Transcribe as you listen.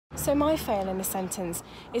So my fail in this sentence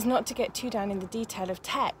is not to get too down in the detail of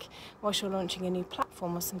tech whilst you're launching a new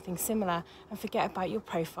platform or something similar and forget about your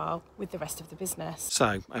profile with the rest of the business.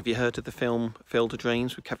 So, have you heard of the film Field of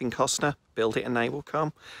Dreams with Kevin Costner? Build it and they will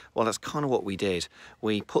come? Well, that's kind of what we did.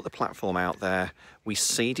 We put the platform out there, we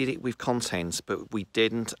seeded it with content, but we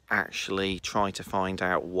didn't actually try to find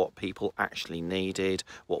out what people actually needed,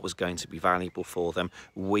 what was going to be valuable for them.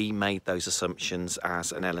 We made those assumptions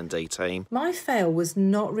as an L&D team. My fail was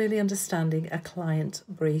not really understanding a client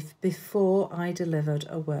brief before I delivered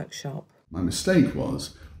a workshop. My mistake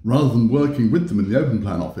was, rather than working with them in the open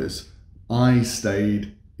plan office, I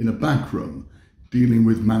stayed in a back room dealing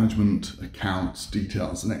with management, accounts,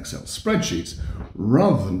 details and Excel spreadsheets,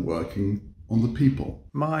 rather than working on the people.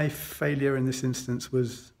 My failure in this instance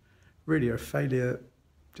was really a failure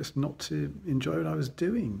just not to enjoy what I was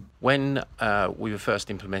doing. When we were first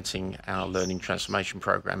implementing our learning transformation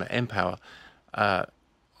program at Empower,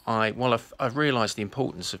 I've realised the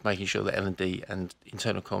importance of making sure that L&D and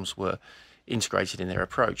internal comms were integrated in their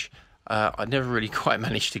approach. I never really quite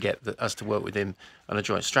managed to get us to work with him on a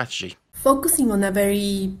joint strategy. Focusing on a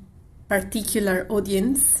very particular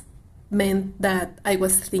audience meant that I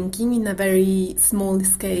was thinking in a very small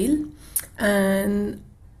scale, and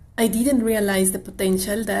I didn't realize the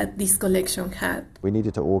potential that this collection had. We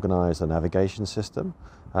needed to organise a navigation system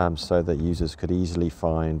so that users could easily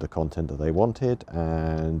find the content that they wanted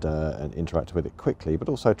and interact with it quickly, but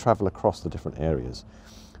also travel across the different areas.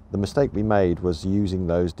 The mistake we made was using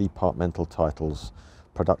those departmental titles,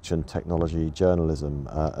 production, technology, journalism,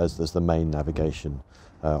 as the main navigation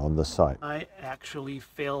on the site. I actually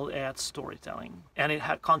failed at storytelling, and it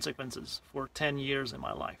had consequences for 10 years in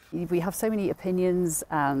my life. We have so many opinions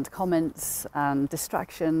and comments and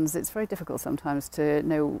distractions. It's very difficult sometimes to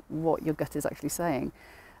know what your gut is actually saying.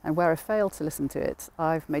 And where I failed to listen to it,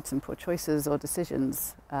 I've made some poor choices or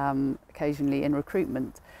decisions occasionally in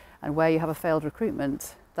recruitment. And where you have a failed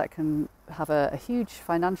recruitment, that can have a huge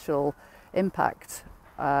financial impact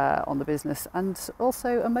on the business and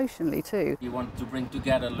also emotionally too. You want to bring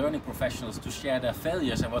together learning professionals to share their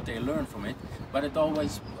failures and what they learned from it, but it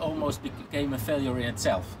almost became a failure in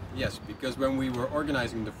itself. Yes, because when we were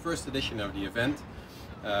organizing the first edition of the event,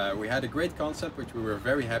 we had a great concept which we were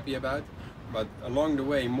very happy about, but along the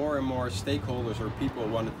way more and more stakeholders or people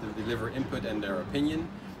wanted to deliver input and their opinion.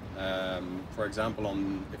 For example,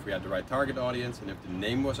 on if we had the right target audience and if the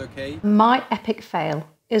name was okay. My epic fail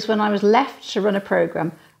is when I was left to run a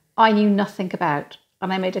programme I knew nothing about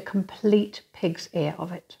and I made a complete pig's ear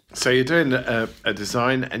of it. So you're doing a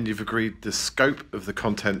design and you've agreed the scope of the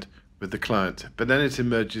content with the client, but then it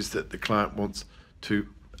emerges that the client wants to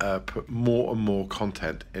put more and more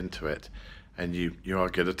content into it. And you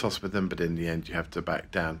argue a toss with them, but in the end you have to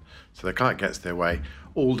back down. So the client gets their way.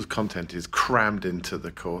 All the content is crammed into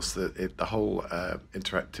the course. The whole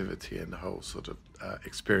interactivity and the whole sort of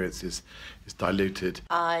experience is diluted.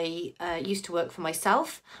 I used to work for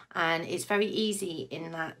myself, and it's very easy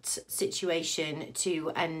in that situation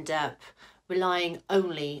to end up relying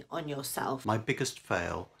only on yourself. My biggest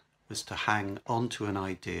fail was to hang on to an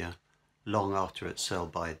idea long after its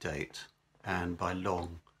sell-by date, and by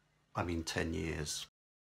long I mean 10 years.